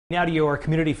Now to your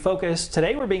community focus.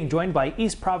 Today we're being joined by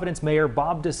East Providence Mayor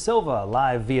Bob DaSilva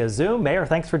live via Zoom. Mayor,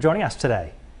 thanks for joining us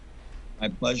today. My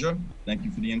pleasure. Thank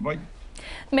you for the invite.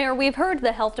 Mayor, we've heard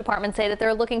the health department say that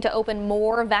they're looking to open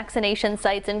more vaccination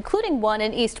sites, including one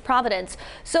in East Providence.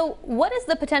 So what is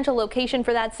the potential location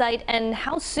for that site and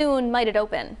how soon might it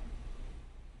open?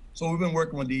 So we've been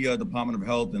working with the Department of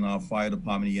Health and our fire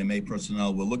department EMA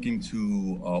personnel. We're looking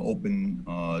to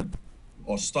open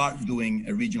or start doing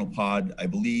a regional pod, I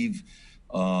believe,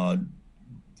 the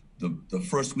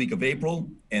first week of April,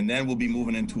 and then we'll be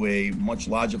moving into a much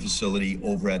larger facility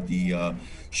over at the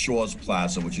Shores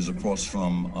Plaza, which is across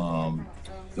from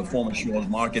the former Shores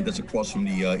Market. That's across from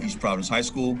the East Providence High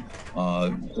School.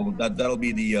 So that'll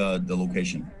be the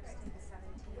location.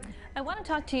 I want to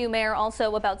talk to you, Mayor,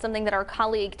 also about something that our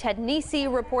colleague Ted Nisi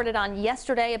reported on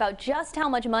yesterday about just how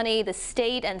much money the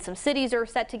state and some cities are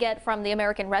set to get from the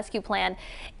American Rescue Plan.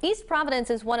 East Providence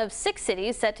is one of 6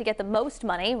 cities set to get the most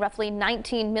money, roughly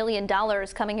 $19 million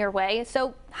coming your way.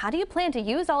 So how do you plan to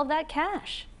use all of that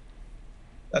cash?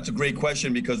 That's a great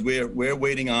question because we're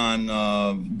waiting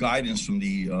on guidance from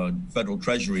the federal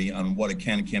treasury on what it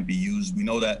can and can't be used. We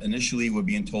know that initially we're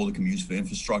being told it can be used for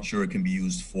infrastructure, it can be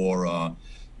used for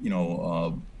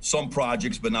some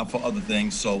projects, but not for other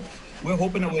things. So we're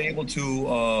hoping that we're able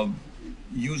to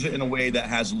use it in a way that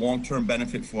has long-term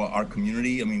benefit for our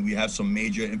community. I mean, we have some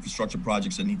major infrastructure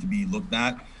projects that need to be looked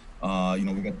at. We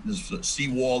got this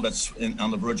seawall that's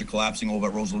on the verge of collapsing over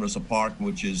at Rose Larissa Park,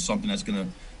 which is something that's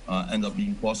going to end up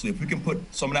being costly. If we can put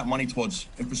some of that money towards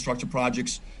infrastructure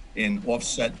projects and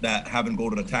offset that, having go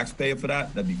to the taxpayer for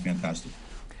that, that'd be fantastic.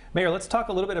 Mayor, let's talk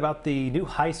a little bit about the new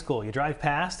high school. You drive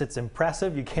past, it's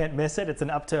impressive, you can't miss it. It's an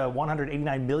up to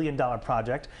 $189 million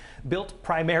project built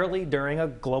primarily during a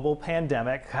global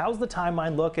pandemic. How's the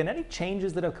timeline look and any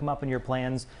changes that have come up in your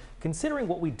plans, considering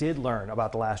what we did learn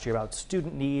about the last year about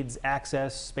student needs,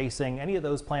 access, spacing? Any of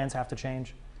those plans have to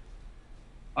change?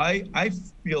 I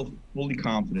feel fully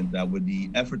confident that with the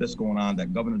effort that's going on,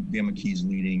 that Governor Dan McKee is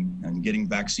leading and getting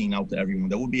vaccine out to everyone,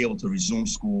 that we'll be able to resume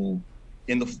school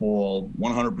in the fall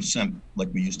 100% like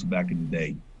we used to back in the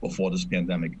day before this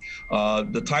pandemic.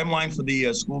 The timeline for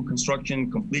the school construction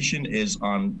completion is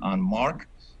on mark.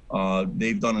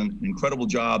 They've done an incredible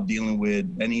job dealing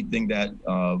with anything that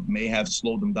may have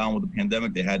slowed them down with the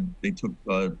pandemic. They took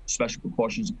special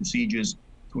precautions and procedures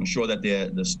to ensure that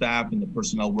the staff and the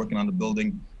personnel working on the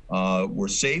building were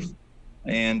safe.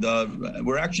 And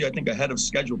we're actually, I think, ahead of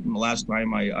schedule from the last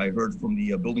time I heard from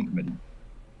the building committee.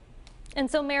 And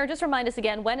so, Mayor, just remind us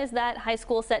again, when is that high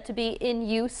school set to be in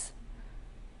use?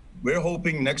 We're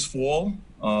hoping next fall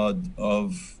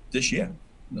of this year.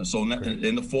 So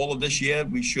in the fall of this year,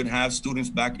 we should have students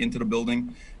back into the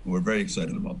building. We're very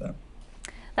excited about that.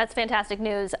 That's fantastic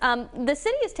news. The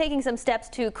city is taking some steps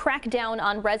to crack down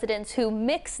on residents who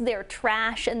mix their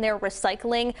trash and their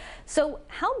recycling. So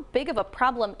how big of a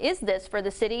problem is this for the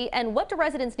city, and what do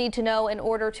residents need to know in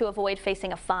order to avoid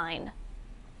facing a fine?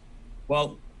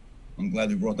 Well, I'm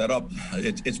glad you brought that up.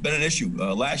 It's been an issue.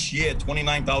 Last year,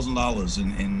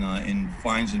 $29,000 in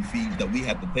fines and fees that we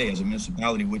had to pay as a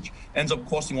municipality, which ends up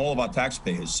costing all of our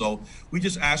taxpayers. So we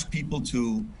just ask people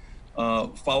to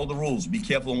follow the rules. Be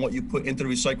careful on what you put into the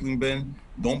recycling bin.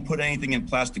 Don't put anything in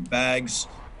plastic bags.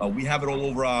 We have it all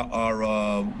over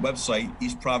our website,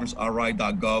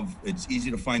 eastprovinceri.gov. It's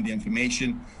easy to find the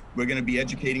information. We're going to be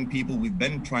educating people. We've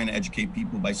been trying to educate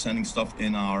people by sending stuff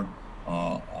in our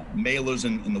mailers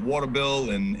in the water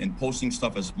bill and posting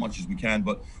stuff as much as we can.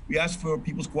 But we ask for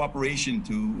people's cooperation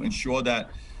to ensure that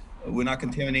we're not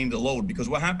contaminating the load, because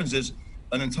what happens is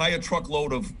an entire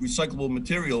truckload of recyclable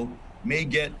material may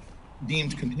get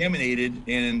deemed contaminated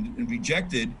and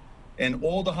rejected, and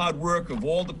all the hard work of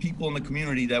all the people in the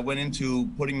community that went into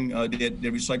putting their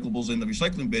recyclables in the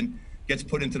recycling bin gets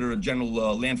put into the general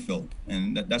landfill,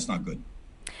 and that's not good.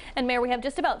 And Mayor, we have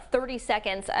just about 30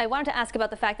 seconds. I wanted to ask about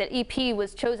the fact that EP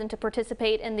was chosen to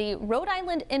participate in the Rhode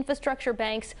Island Infrastructure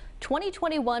Bank's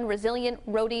 2021 Resilient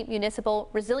Rhody Municipal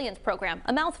Resilience Program.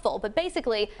 A mouthful, but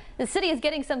basically the city is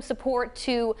getting some support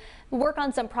to work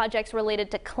on some projects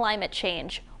related to climate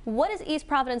change. What is East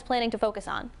Providence planning to focus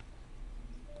on?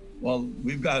 Well,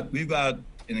 we've got an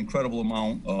incredible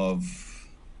amount of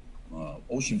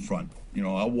oceanfront.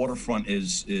 Our waterfront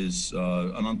is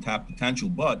an untapped potential,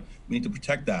 but we need to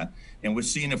protect that. And we're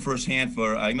seeing it firsthand.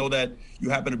 I know that you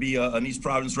happen to be an East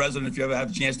Providence resident. If you ever have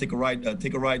a chance, take a ride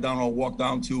down or walk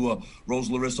down to Rose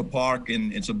Larissa Park,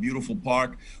 and it's a beautiful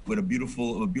park with a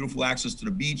beautiful access to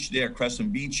the beach there,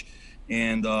 Crescent Beach.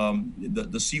 And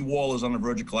the seawall is on the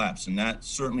verge of collapse, and that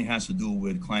certainly has to do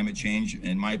with climate change,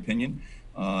 in my opinion.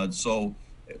 So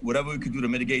whatever we could do to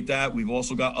mitigate that. We've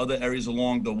also got other areas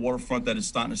along the waterfront that is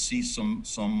starting to see some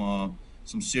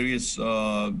serious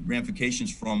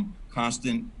ramifications from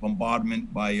constant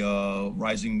bombardment by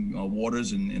rising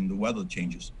waters and the weather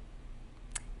changes.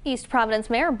 East Providence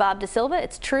Mayor Bob DaSilva,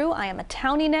 it's true, I am a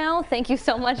townie now. Thank you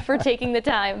so much for taking the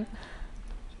time.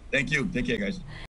 Thank you. Take care, guys.